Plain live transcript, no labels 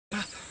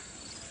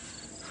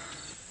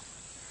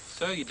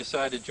So you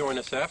decided to join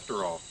us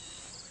after all.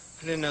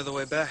 I didn't know the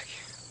way back.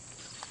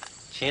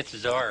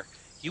 Chances are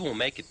you will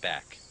make it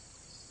back.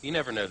 You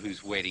never know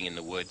who's waiting in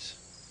the woods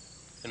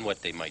and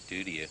what they might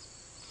do to you.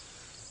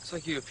 It's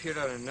like you appeared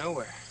out of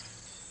nowhere.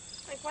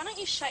 Like, why don't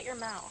you shut your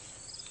mouth?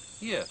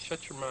 Yeah,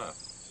 shut your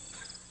mouth.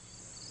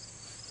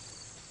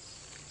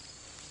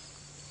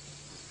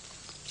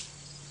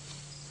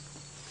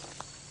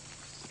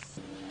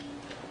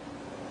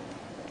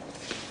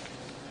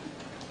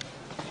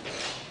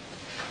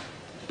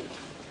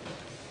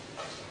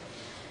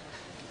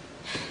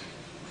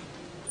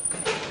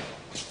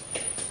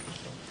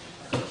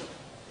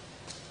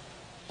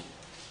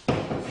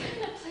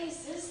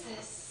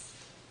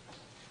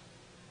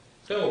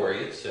 Don't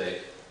worry, it's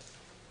safe.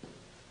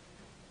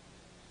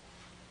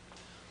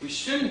 We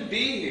shouldn't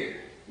be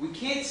here. We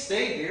can't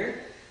stay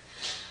here.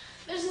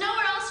 There's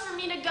nowhere else for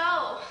me to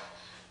go.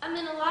 I'm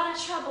in a lot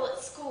of trouble at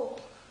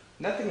school.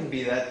 Nothing can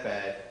be that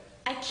bad.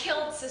 I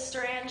killed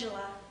Sister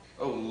Angela.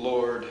 Oh,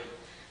 Lord.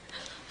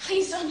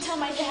 Please don't tell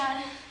my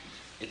dad.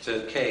 It's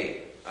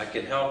okay. I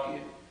can help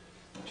you.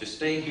 Just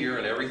stay here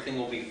and everything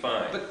will be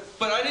fine.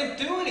 But I didn't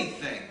do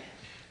anything.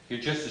 You're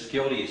just as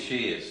guilty as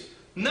she is.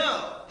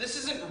 No, this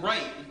isn't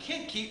right. You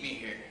can't keep me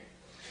here.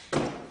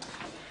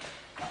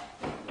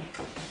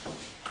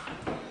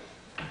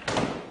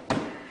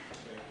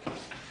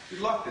 You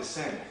locked this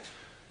in.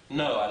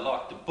 No, I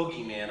locked the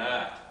boogeyman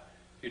out.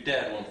 Your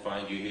dad won't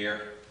find you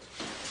here.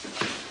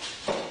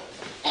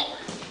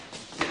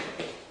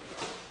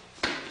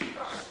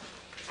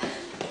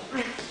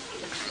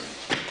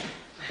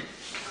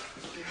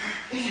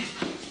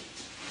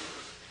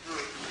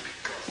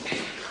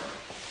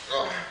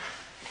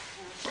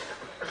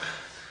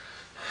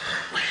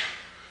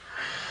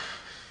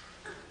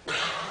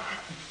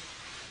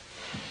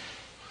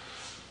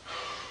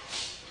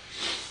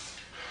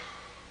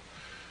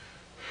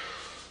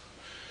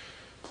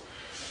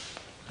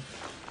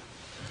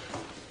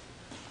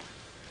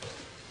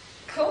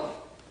 Cool.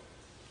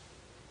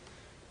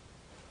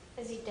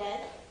 Is he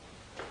dead?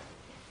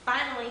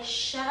 Finally,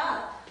 shut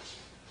up.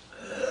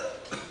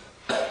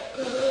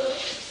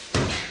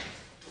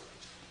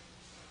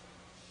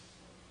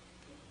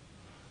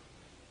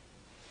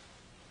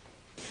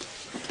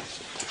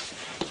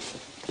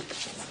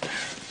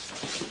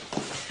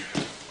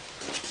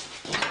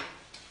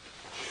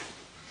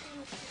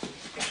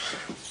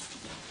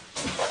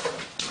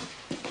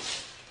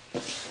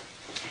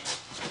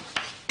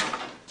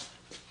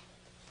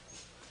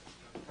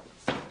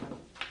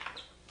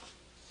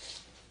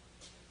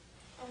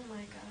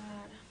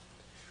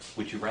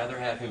 Would you rather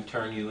have him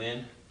turn you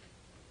in?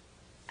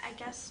 I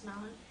guess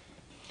not.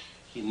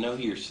 You know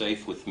you're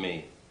safe with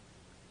me.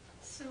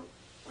 So,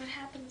 what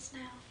happens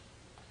now?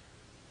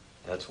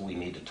 That's what we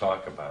need to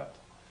talk about.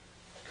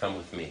 Come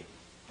with me.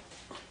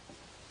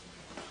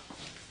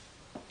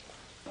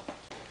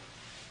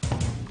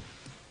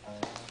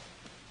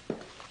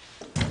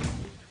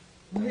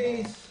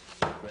 Please,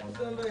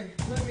 somebody,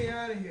 let me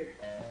out of here.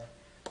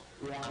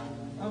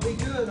 I'll be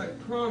good, I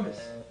promise.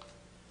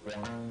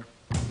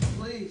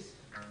 Please,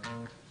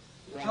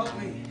 help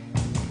me.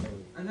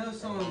 I know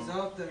someone's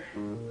out there.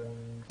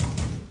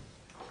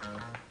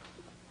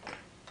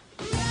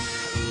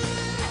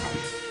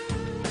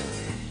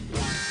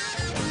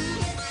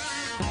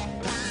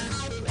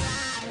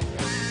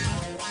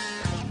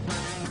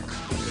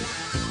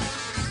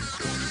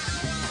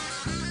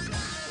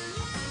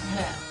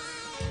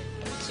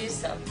 Do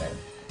something.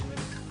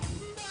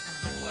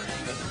 What are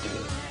you going to do?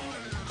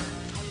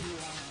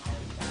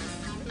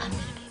 I'm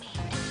gonna be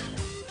mean.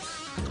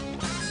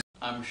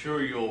 I'm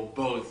sure you'll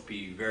both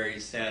be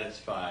very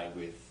satisfied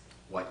with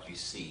what you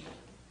see.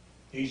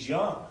 He's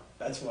young.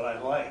 That's what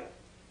I like.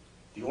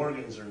 The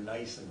organs are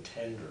nice and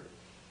tender.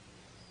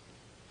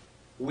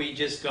 We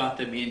just got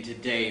them in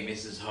today,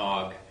 Mrs.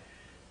 Hogg.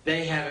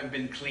 They haven't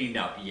been cleaned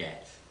up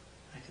yet.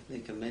 I could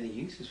think of many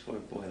uses for a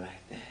boy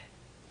like that.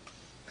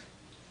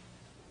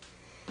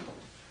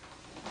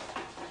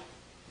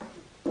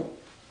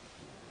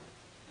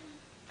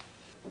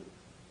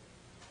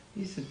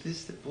 Isn't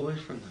this the boy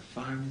from the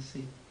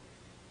pharmacy?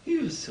 He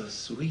was so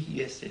sweet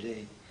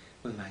yesterday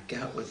when my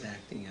gout was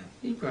acting up.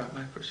 He brought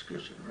my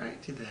prescription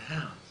right to the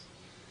house.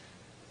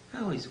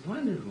 I always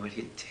wondered what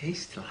he'd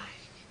taste like.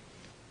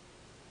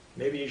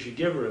 Maybe you should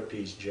give her a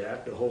piece,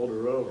 Jack, to hold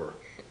her over.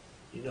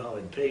 You know how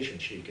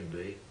impatient she can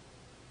be.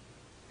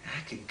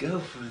 I could go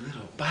for a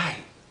little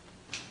bite.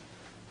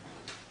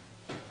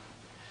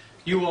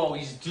 You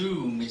always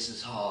do,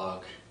 Mrs.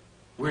 Hogg.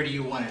 Where do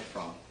you want it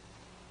from?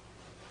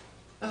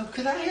 Oh,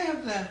 could I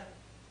have the...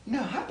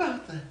 No, how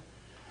about the...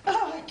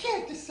 Oh, I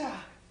can't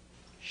decide.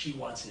 She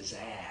wants his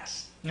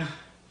ass.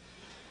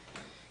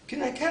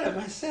 Can I cut it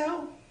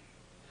myself?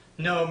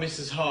 No,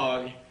 Mrs.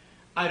 Hogg.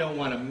 I don't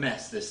want to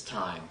mess this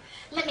time.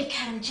 Let me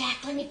cut him,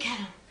 Jack. Let me cut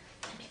him.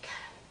 Let me cut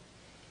him.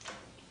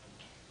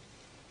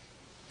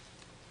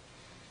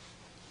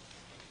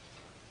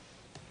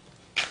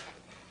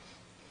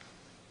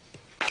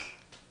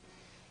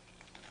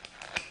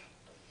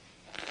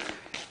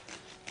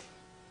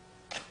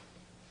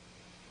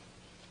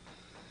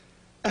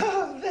 Oh,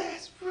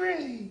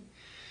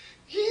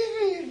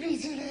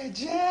 it,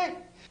 Jack?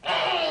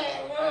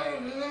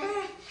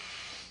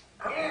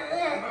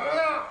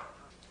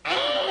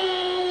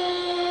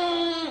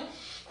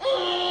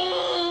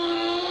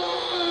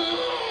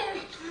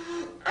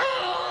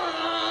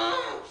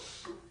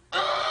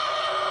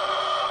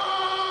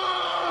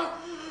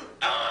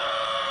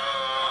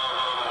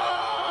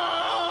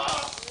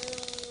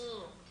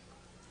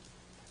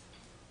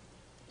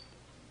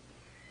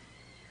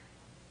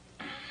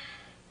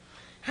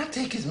 I'll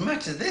take as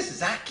much of this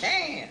as I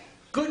can.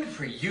 Good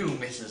for you,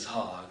 Mrs.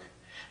 Hogg.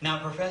 Now,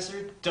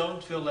 Professor,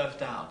 don't feel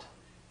left out.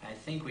 I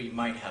think we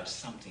might have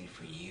something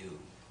for you.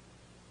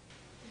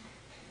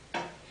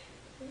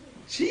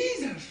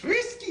 She's a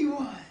frisky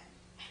one.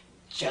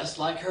 Just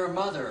like her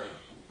mother.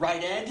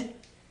 Right, Ed?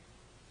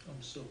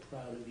 I'm so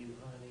proud of you,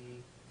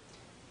 honey.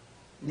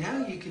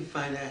 Now you can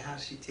find out how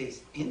she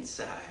tastes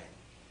inside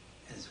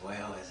as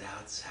well as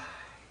outside.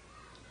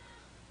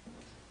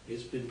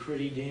 It's been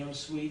pretty damn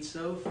sweet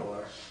so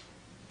far.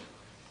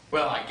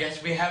 Well, I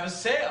guess we have a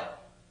sale.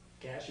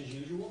 Cash as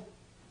usual?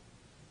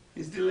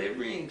 Is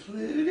delivery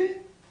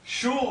included?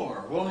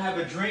 Sure, we'll have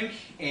a drink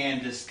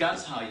and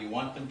discuss how you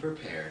want them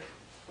prepared.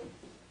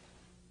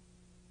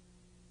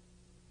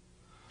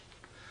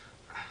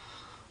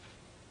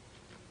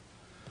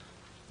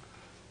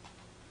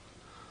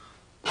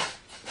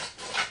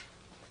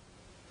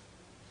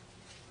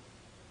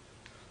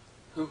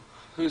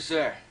 Who's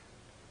there?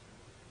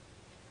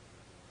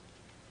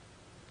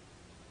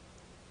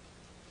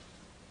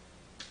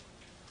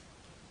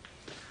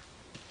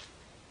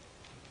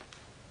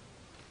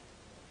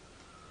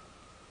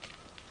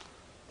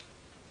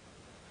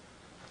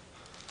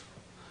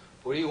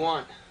 What do you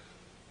want?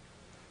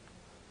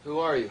 Who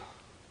are you?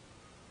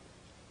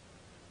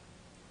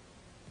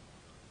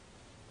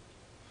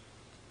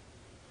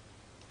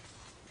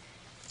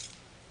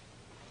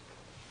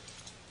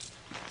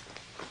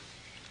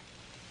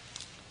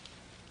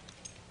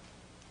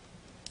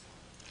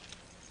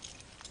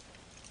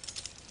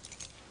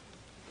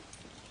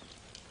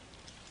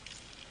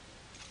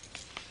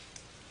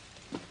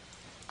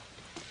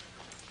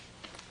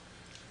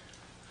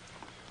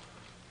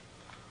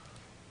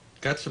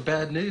 Got some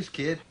bad news,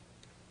 kid.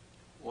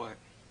 What?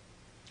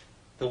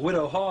 The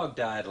widow hog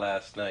died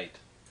last night.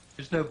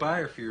 There's no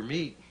buyer for your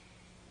meat.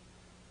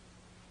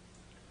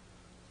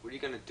 What are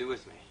you gonna do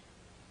with me?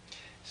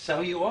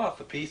 Sell you off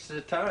a piece at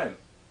a time.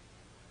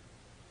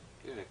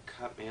 You're gonna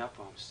cut me up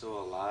while I'm still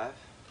alive?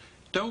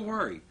 Don't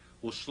worry.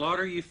 We'll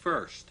slaughter you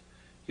first.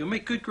 You'll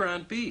make good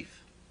ground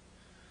beef.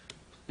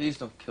 Please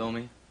don't kill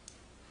me.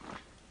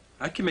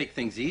 I can make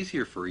things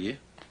easier for you.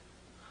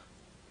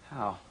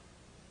 How?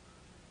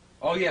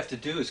 All you have to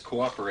do is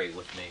cooperate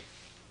with me.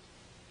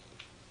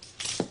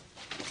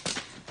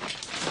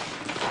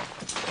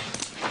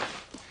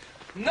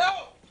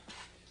 No!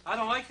 I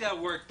don't like that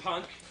word,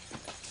 punk.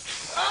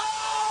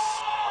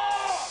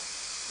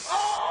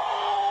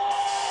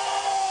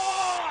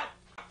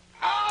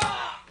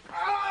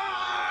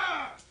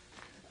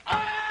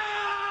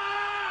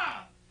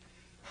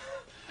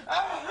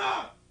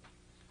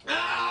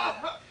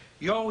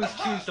 You always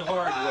choose the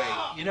hard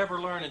way. You never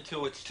learn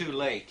until it's too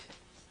late.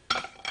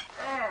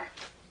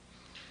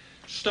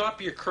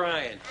 Stop your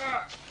crying.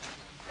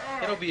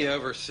 It'll be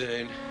over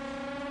soon.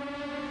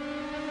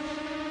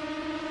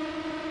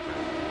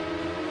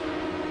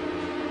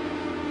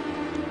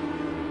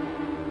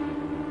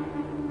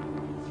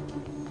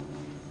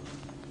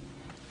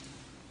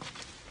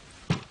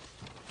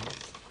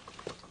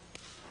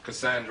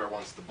 Cassandra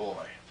wants the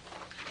boy.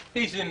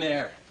 He's in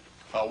there.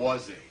 How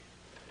was he?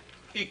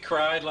 He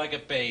cried like a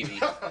baby.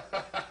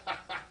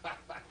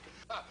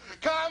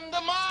 Come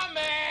to mommy!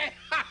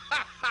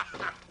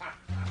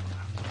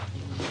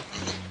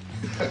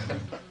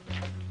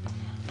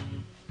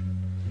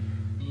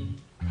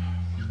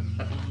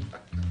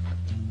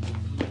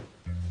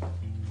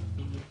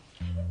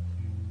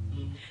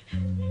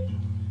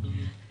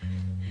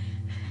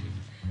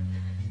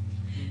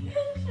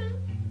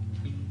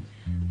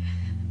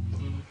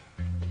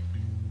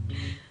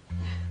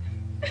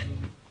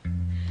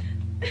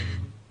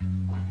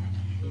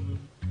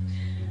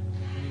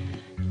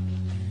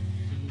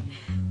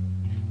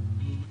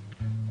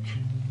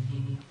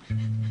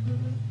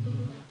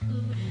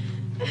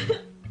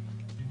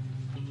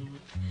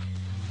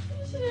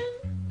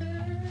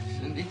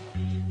 Cindy?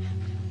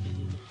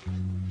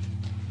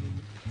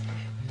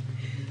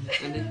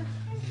 Cindy?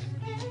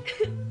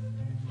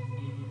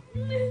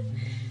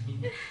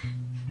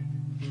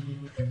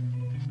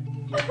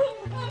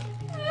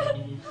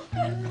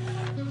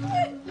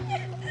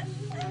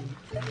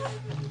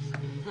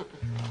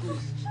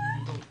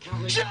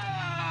 Shut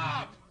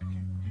up!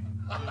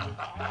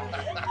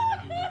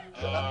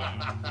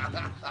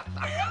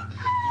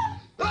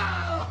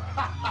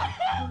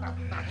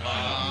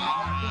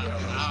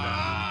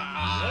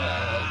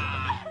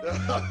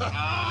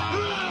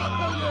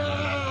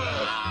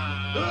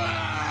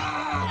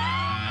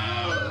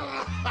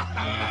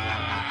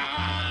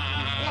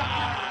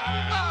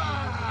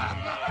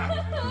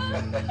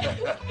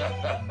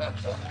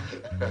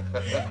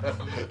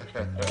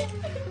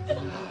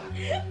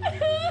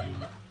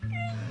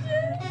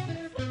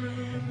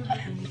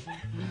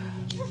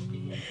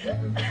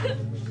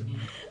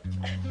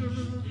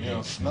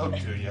 Oh,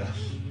 do you?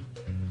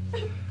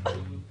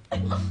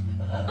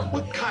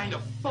 What kind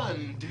of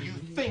fun do you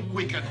think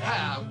we could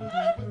have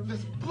with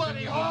this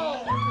bloody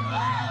hole?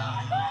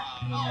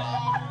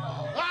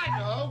 I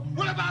know!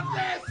 What about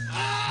this?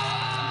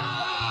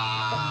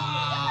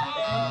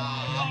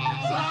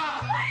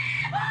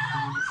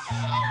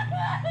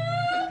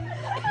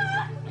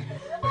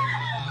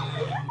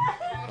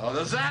 How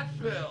does that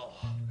feel?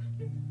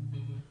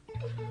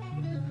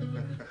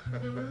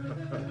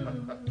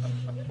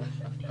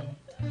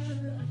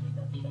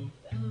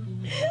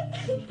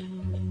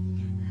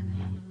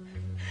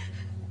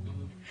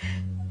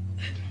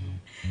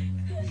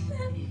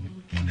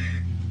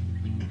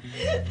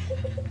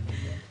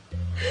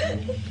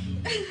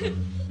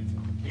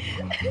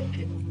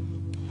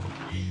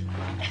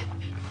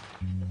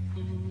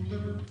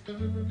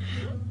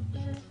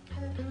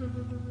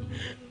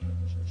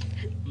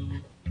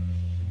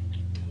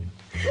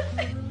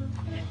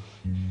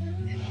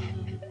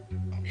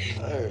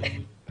 Tired.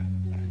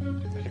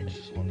 I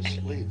just want to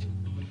sleep.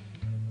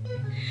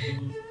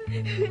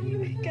 When you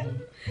wake up,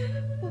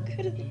 we'll go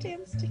to the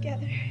dance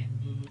together.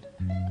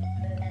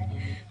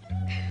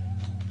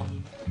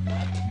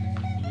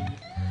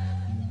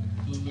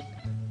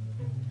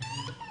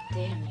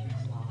 Damn you,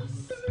 Floss.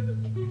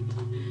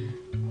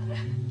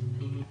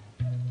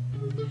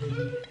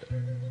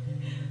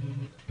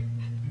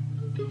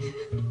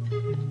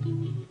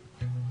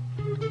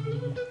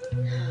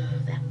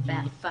 That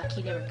fat fuck,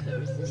 he never could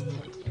resist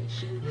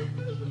temptation.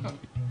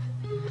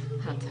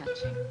 How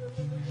touching.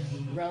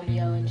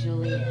 Romeo and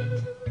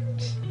Juliet.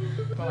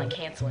 More like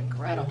Hansel and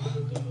Gretel.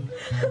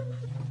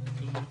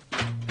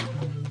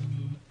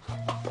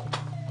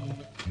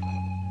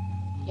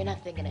 You're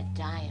not thinking of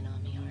dying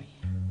on me, are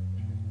you?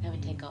 That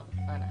would take all the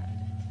fun out of it.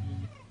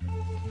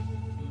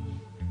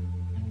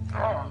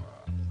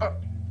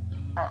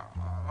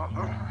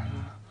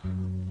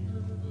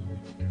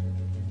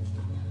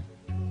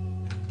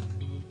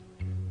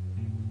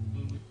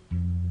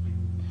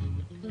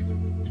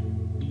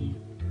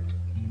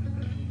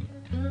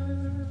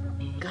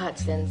 God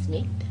sends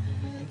meat,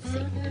 and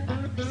Satan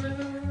devours it.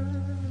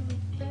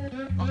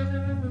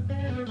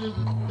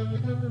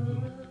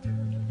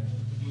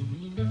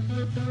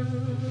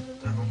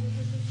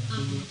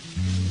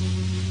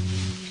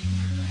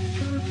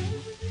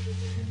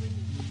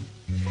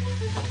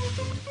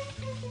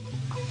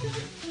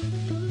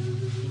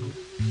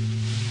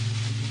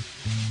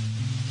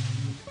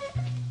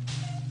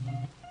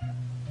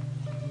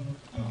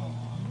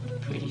 Oh,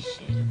 pretty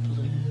shade of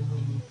blue.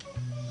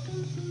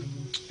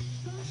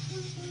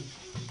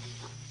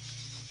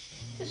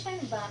 It's a shame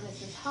about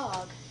Mrs.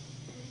 Hogg.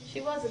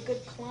 She was a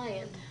good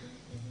client.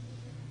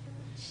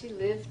 She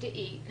lived to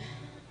eat.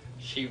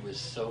 She was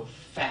so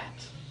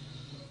fat.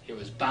 It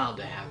was bound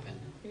to happen.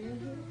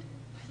 Mm-hmm.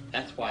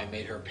 That's why I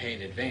made her pay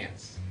in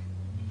advance.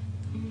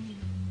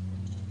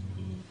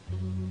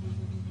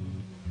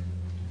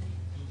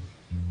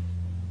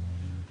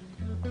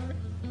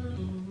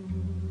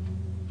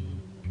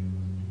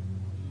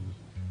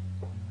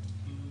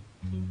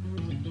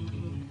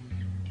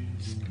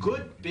 It's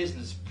good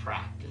business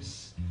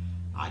practice.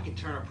 I can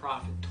turn a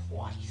profit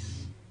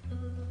twice.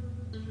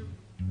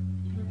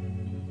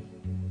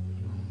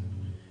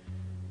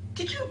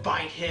 Did you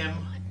bite him?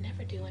 I'd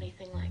never do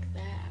anything like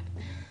that.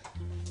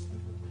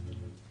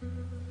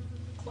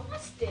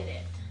 Klaus did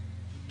it.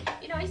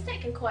 You know, he's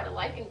taken quite a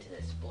liking to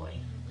this boy.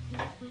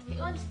 He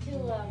wants to,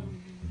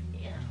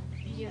 you know,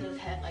 use his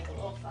head like a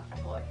little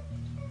fuck boy.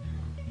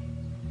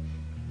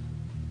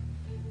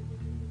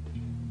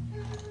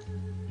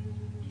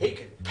 He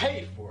could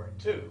pay for it,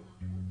 too.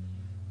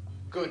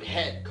 Good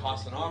head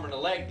costs an arm and a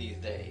leg these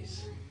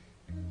days.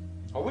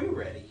 Are we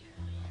ready?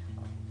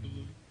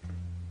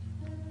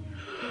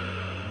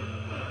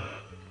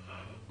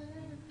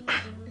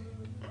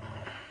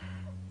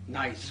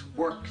 Nice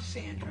work,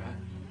 Sandra.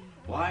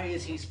 Why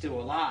is he still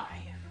alive?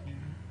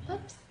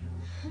 Oops.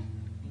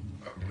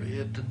 Are we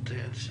at the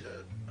dance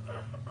yet?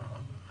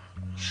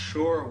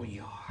 Sure we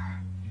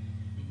are.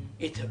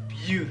 It's a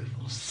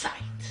beautiful sight.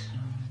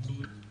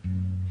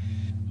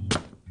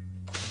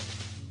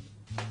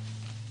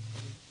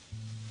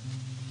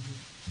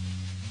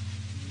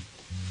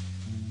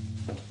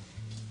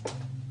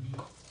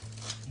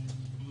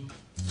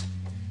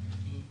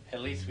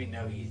 At least we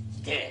know he's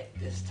dead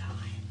this time.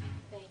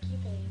 Thank you,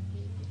 baby.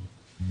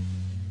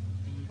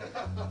 I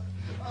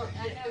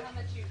know how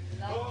much you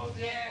love oh,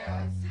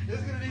 yeah.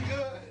 It's gonna be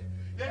good.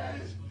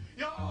 Yes.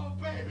 Yo,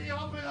 baby,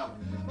 open up.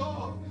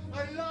 Oh,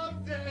 I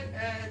love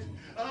deadhead.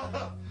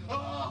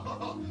 Oh,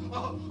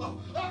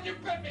 you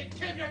bit me.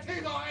 Keep your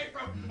teeth away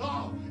from.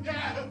 Oh,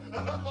 yeah.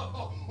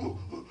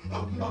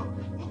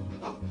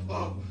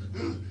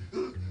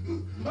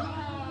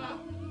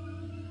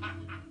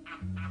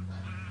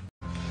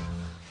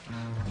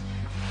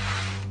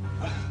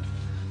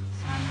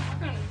 I'm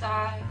gonna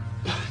die.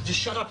 Just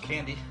shut up,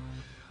 Candy.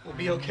 We'll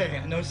be okay.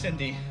 I know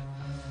Cindy.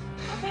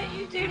 I bet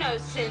you do know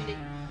Cindy.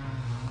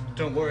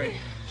 Don't worry.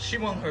 She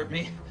won't hurt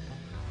me.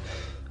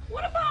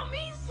 What about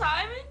me,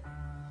 Simon?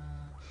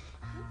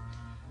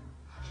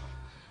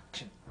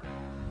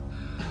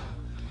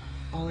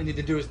 All I need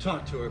to do is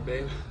talk to her,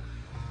 babe.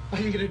 I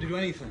ain't gonna do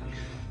anything.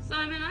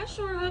 Simon, I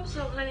sure hope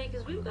so, honey,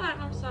 because we've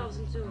gotten ourselves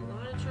into a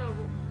lot of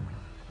trouble.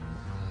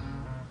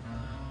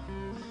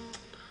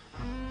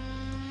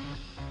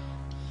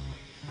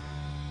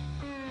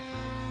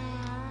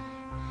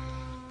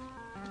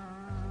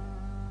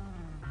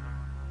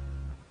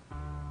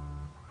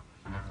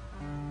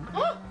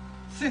 Oh!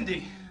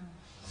 Cindy,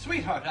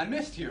 sweetheart, I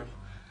missed you.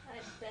 I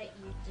bet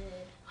you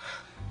did.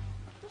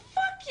 Well,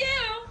 fuck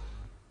you!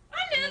 I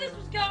knew this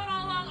was going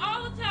on along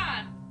all the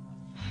time.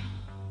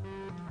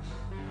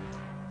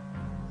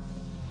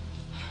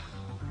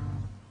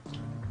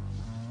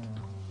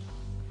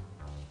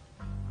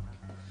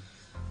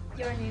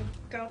 Your new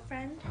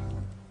girlfriend?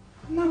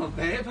 No,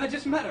 babe, I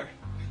just met her.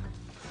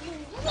 You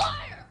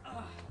liar!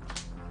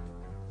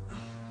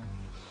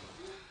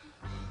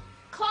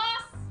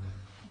 Klaus,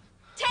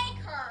 take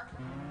her!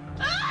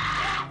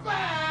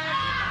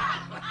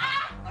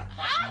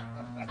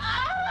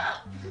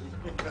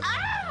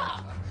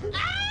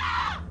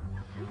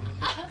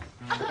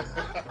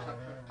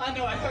 I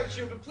know I hurt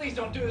you, but please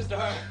don't do this to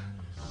her.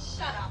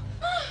 Shut up.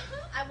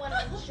 I want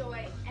to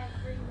enjoy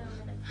every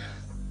moment of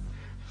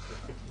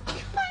this.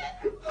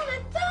 I want to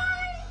die!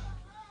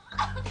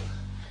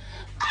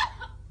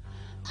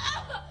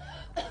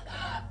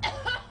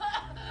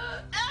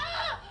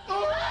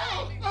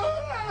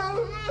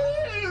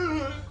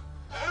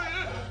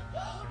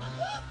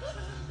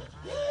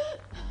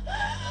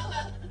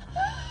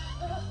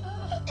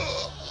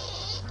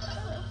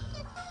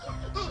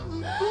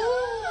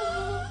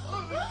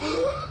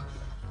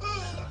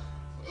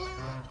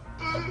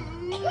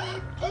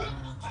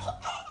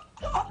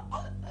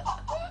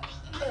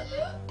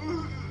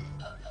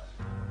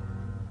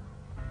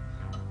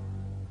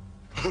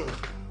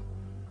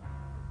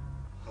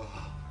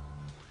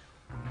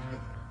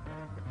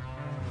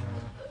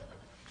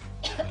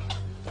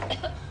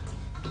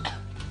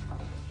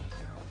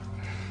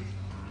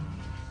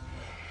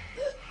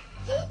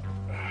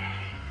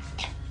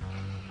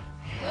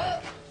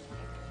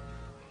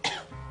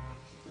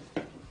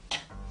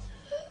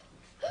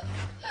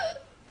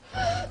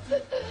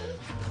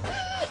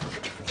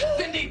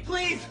 Cindy,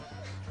 please!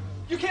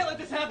 You can't let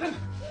this happen!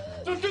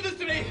 Don't do this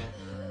to me!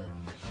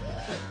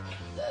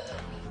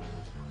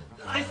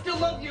 I still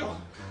love you!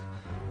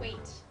 Wait.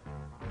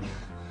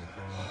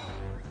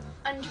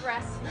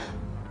 Undress him.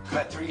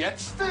 Better yet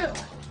still.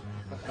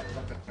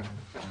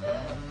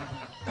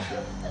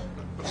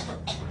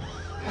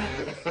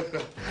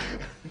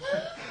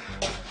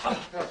 I'm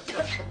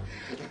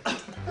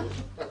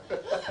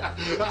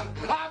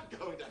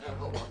going to have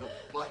one of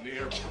my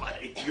near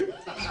play.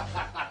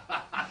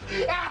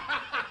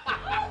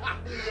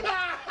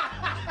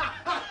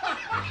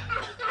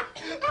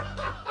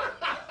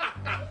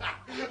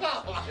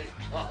 Oh my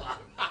God.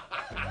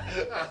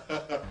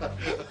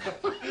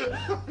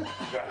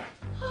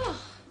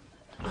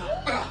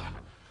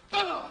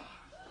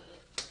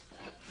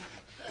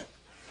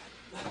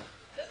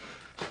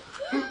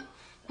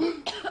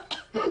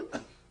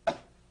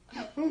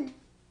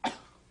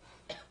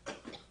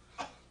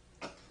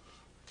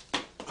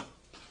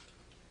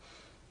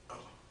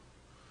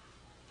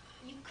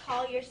 You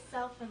call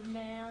yourself a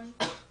man?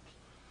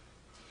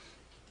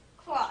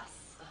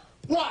 Klaus.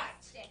 What?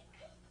 Stick.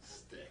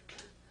 Stick.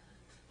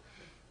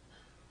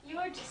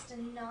 You're just a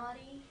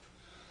naughty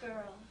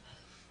girl.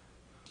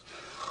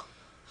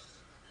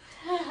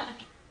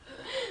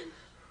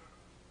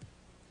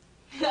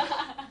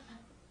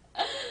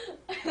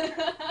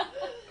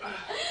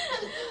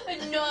 A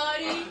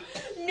naughty,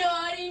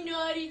 naughty,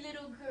 naughty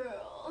little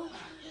girl.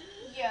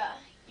 Yeah,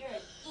 you're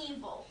an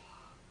evil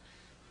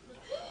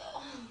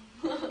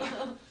little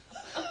girl.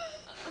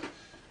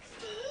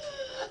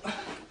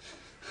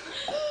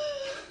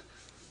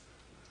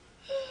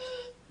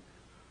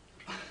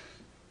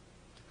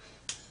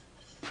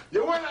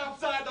 You went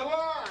outside the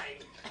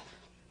line.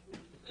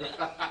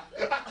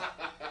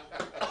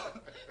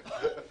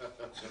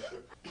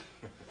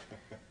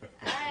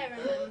 I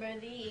remember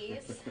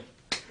these.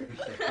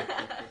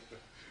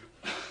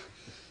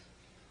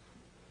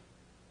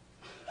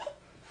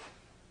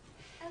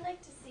 I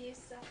like to see you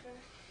suffer.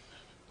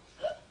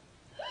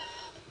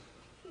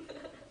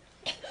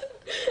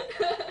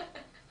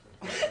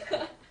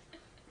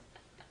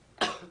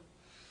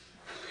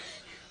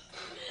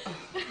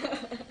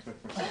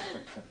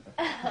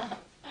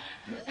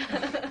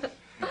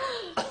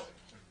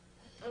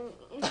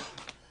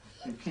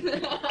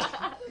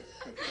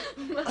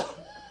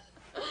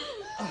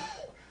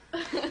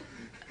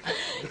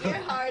 You're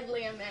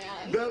hardly a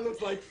man. That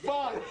looks like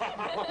fun.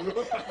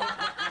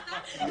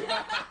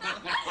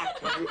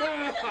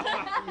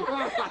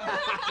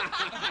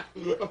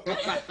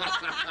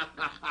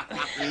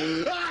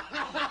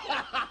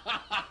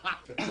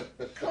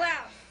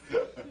 Klaus,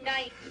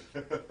 knife.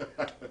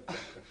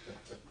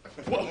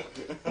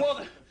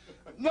 Well,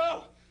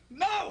 no!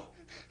 No!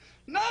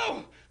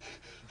 No!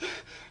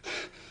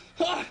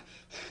 Ah!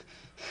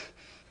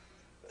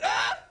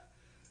 Ah!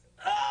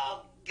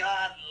 Oh,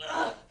 God!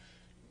 Ah!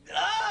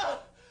 Ah!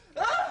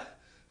 Ah!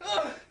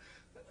 Ah!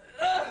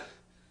 Ah!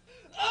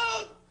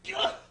 Oh,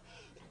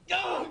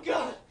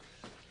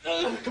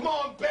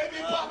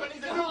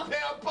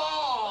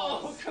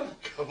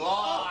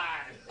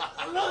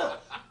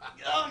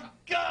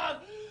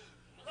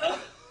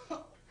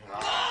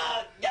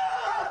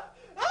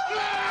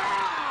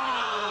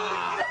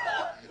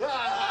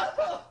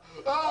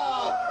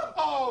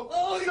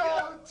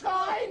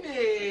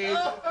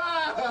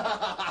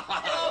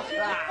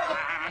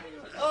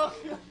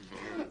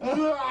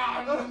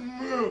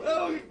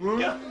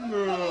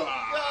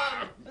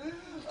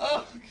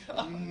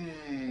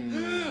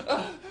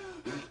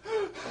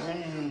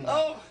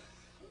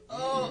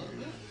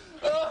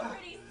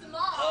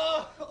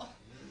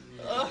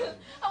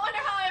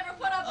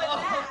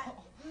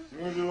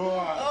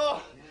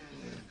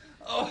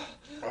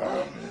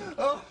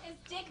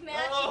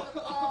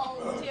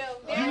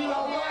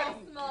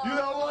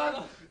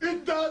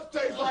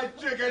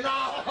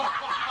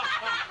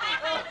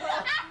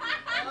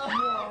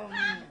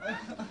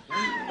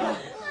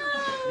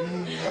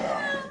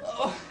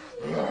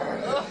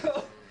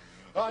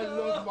 I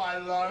love my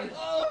life.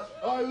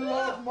 I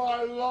love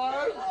my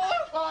life.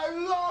 I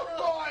love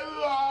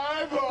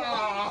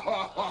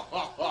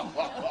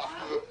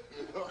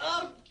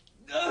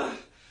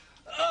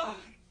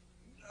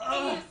Do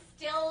you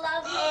still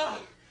love me?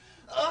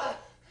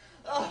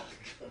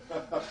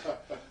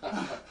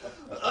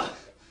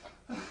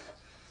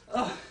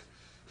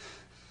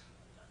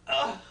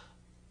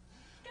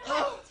 Go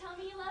ahead, tell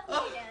me you love me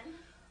again.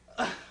 I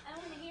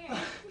want to hear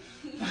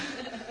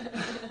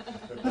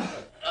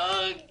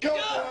it. Go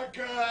for it,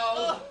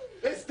 girl.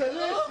 It's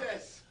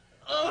delicious.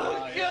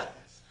 Oh, Yes.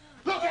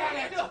 Look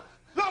at it.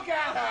 Look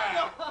at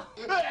her.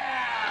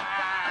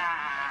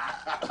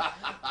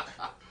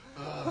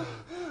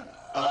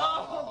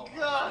 Oh,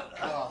 God.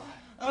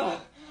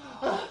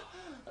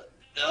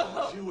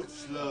 You would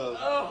love.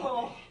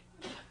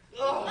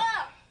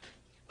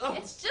 Oh,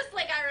 it's just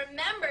like I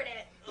remembered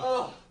it.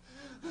 Oh.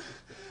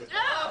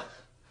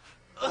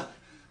 Oh,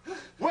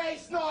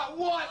 Waste not,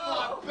 want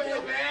not,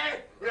 baby.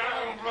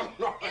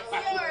 it's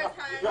yours,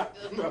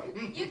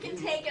 hon. You can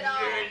take it all.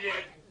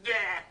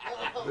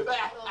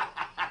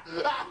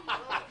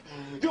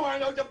 You wanna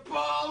know what the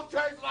ball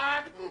tastes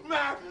like?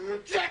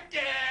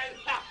 Chicken!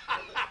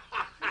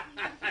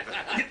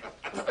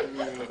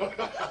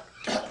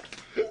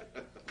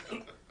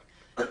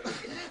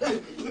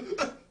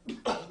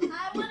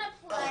 I want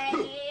to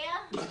play.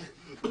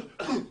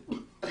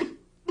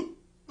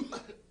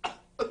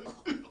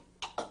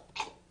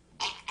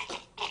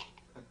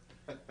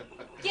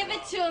 Give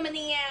it to him in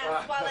the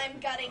ass while I'm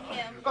gutting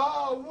him.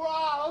 Oh,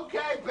 wow,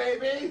 okay,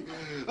 baby.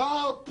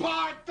 I'll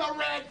part the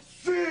Red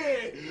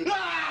Sea.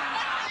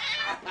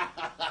 How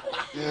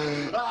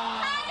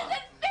does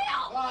it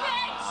feel,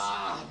 bitch?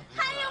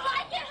 How do you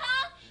like it,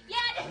 huh?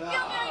 Yeah, it didn't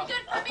feel very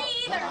good for me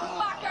either,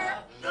 fucker.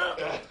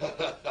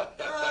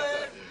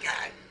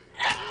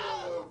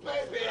 Oh,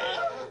 baby.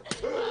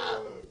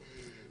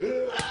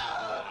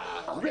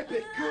 Rip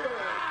it good.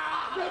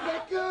 Rip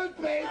it good,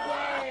 baby.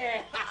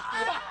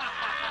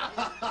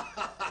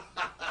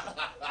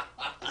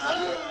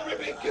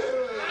 Rip it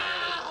good.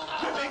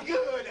 Rip it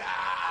good.